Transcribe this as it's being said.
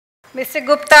Mr.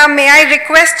 Gupta, may I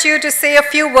request you to say a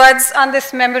few words on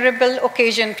this memorable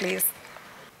occasion, please?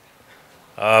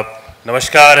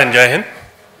 Namaskar and Jai Hind.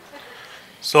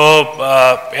 So,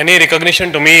 any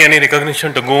recognition to me, any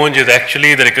recognition to Gunj is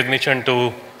actually the recognition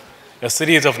to a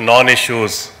series of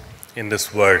non-issues in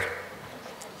this world.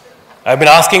 I've been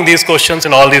asking these questions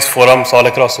in all these forums all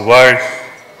across the world.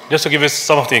 Just to give you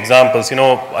some of the examples,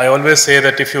 I always say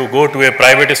that if you go to a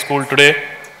private school today,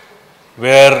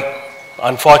 where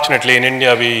unfortunately in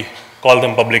India we call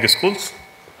them public schools,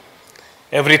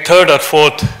 every third or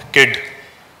fourth kid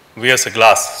wears a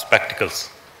glass, spectacles.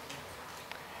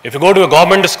 If you go to a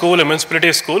government school, a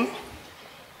municipality school,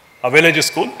 a village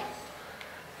school,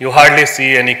 you hardly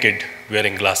see any kid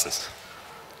wearing glasses.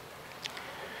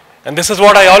 And this is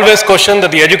what I always question,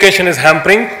 that the education is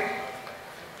hampering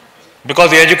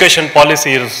because the education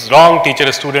policy is wrong,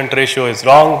 teacher-student ratio is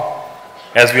wrong,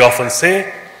 as we often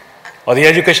say, or the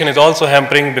education is also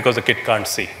hampering because the kid can't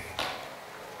see.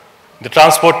 The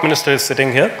transport minister is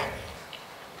sitting here.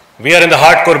 We are in the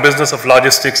hardcore business of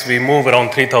logistics. We move around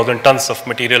 3,000 tons of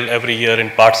material every year in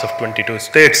parts of 22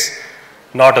 states,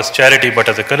 not as charity but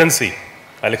as a currency.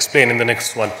 I'll explain in the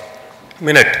next 1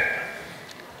 minute.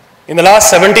 In the last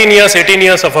 17 years, 18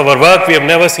 years of our work, we have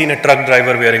never seen a truck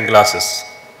driver wearing glasses.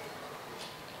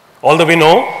 Although we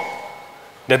know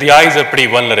that the eyes are pretty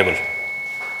vulnerable.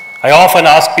 I often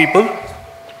ask people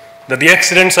that the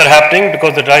accidents are happening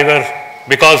because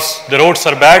the roads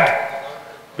are bad,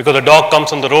 because the dog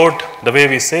comes on the road, the way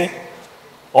we say,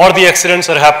 or the accidents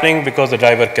are happening because the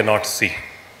driver cannot see.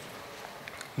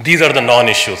 These are the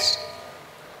non-issues.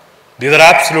 These are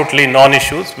absolutely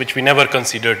non-issues which we never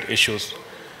considered issues.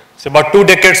 So about 2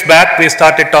 decades back, we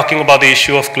started talking about the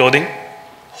issue of clothing.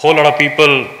 Whole lot of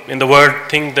people in the world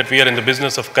think that we are in the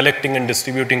business of collecting and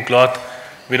distributing cloth.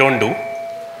 We don't do.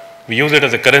 We use it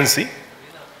as a currency.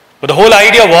 But the whole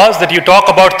idea was that you talk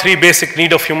about 3 basic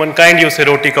needs of humankind. You say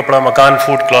roti, kapda, makan,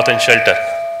 food, cloth and shelter.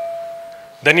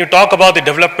 Then you talk about the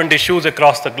development issues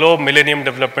across the globe, Millennium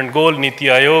Development Goal, Niti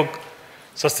Aayog,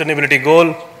 Sustainability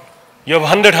Goal. You have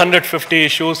 100, 150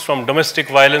 issues from domestic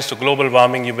violence to global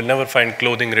warming. You will never find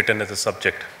clothing written as a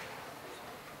subject.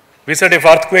 We said if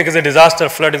earthquake is a disaster,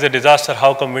 flood is a disaster,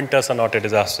 how come winters are not a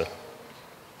disaster?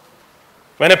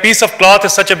 When a piece of cloth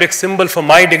is such a big symbol for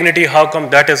my dignity, how come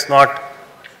that is not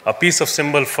a piece of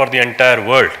symbol for the entire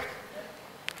world?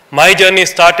 My journey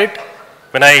started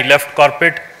when I left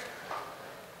corporate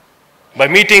by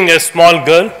meeting a small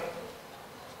girl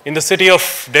in the city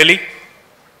of Delhi,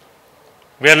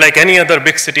 where like any other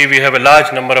big city, we have a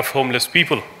large number of homeless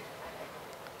people.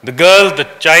 The girl, the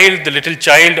child, the little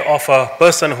child of a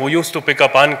person who used to pick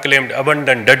up unclaimed,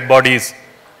 abandoned dead bodies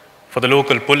for the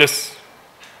local police.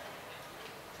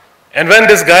 And when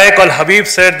this guy called Habib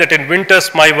said that in winters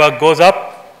my work goes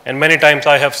up, and many times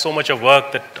I have so much of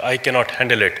work that I cannot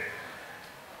handle it.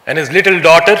 And his little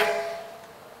daughter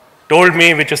told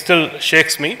me, which still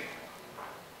shakes me,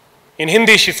 in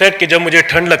Hindi she said कि जब मुझे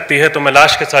ठंड लगती है तो मैं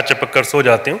लाश के साथ चिपक कर सो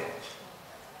जाती हूँ.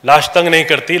 लाश तंग नहीं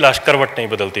करती, लाश करवट नहीं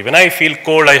बदलती. When I feel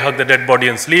cold, I hug the dead body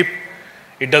and sleep.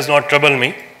 It does not trouble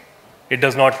me. It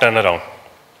does not turn around.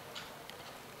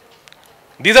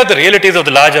 These are the realities of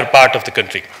the larger part of the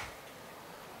country.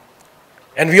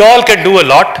 And we all can do a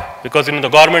lot because the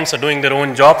governments are doing their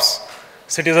own jobs.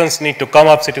 Citizens need to come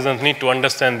up, citizens need to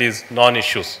understand these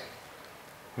non-issues.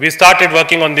 We started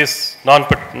working on this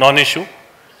non-issue.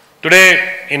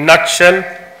 Today, in nutshell,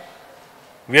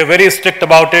 we are very strict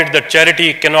about it that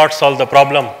charity cannot solve the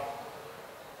problem.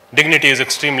 Dignity is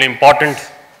extremely important.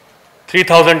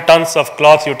 3,000 tons of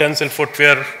cloth, utensil,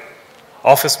 footwear,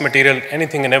 office material,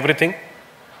 anything and everything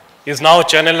is now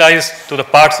channelized to the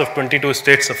parts of 22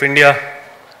 states of India,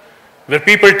 where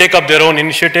people take up their own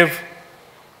initiative.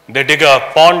 They dig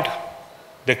a pond,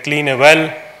 they clean a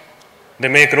well, they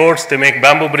make roads, they make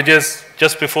bamboo bridges.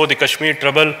 Just before the Kashmir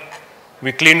trouble,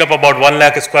 we cleaned up about 1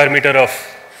 lakh square meter of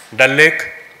Dal Lake.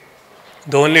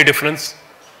 The only difference,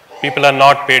 people are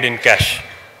not paid in cash.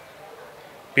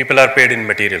 People are paid in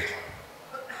material.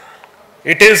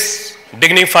 It is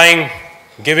dignifying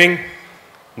giving,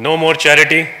 no more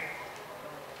charity.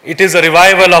 It is a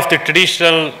revival of the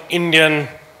traditional Indian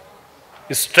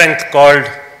strength called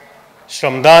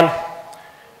Shramdan.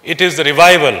 It is the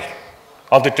revival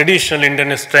of the traditional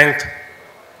Indian strength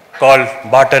called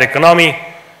barter economy,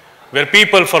 where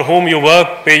people for whom you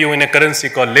work pay you in a currency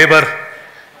called labor,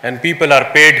 and people are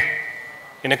paid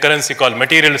in a currency called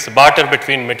material. It's a barter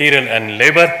between material and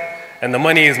labor, and the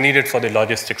money is needed for the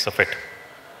logistics of it.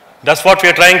 That's what we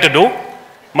are trying to do.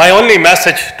 My only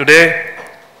message today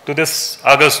to this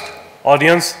august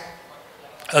audience,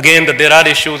 again, that there are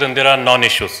issues and there are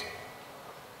non-issues.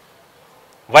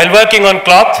 While working on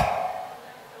cloth,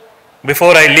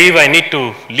 before I leave, I need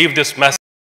to leave this message.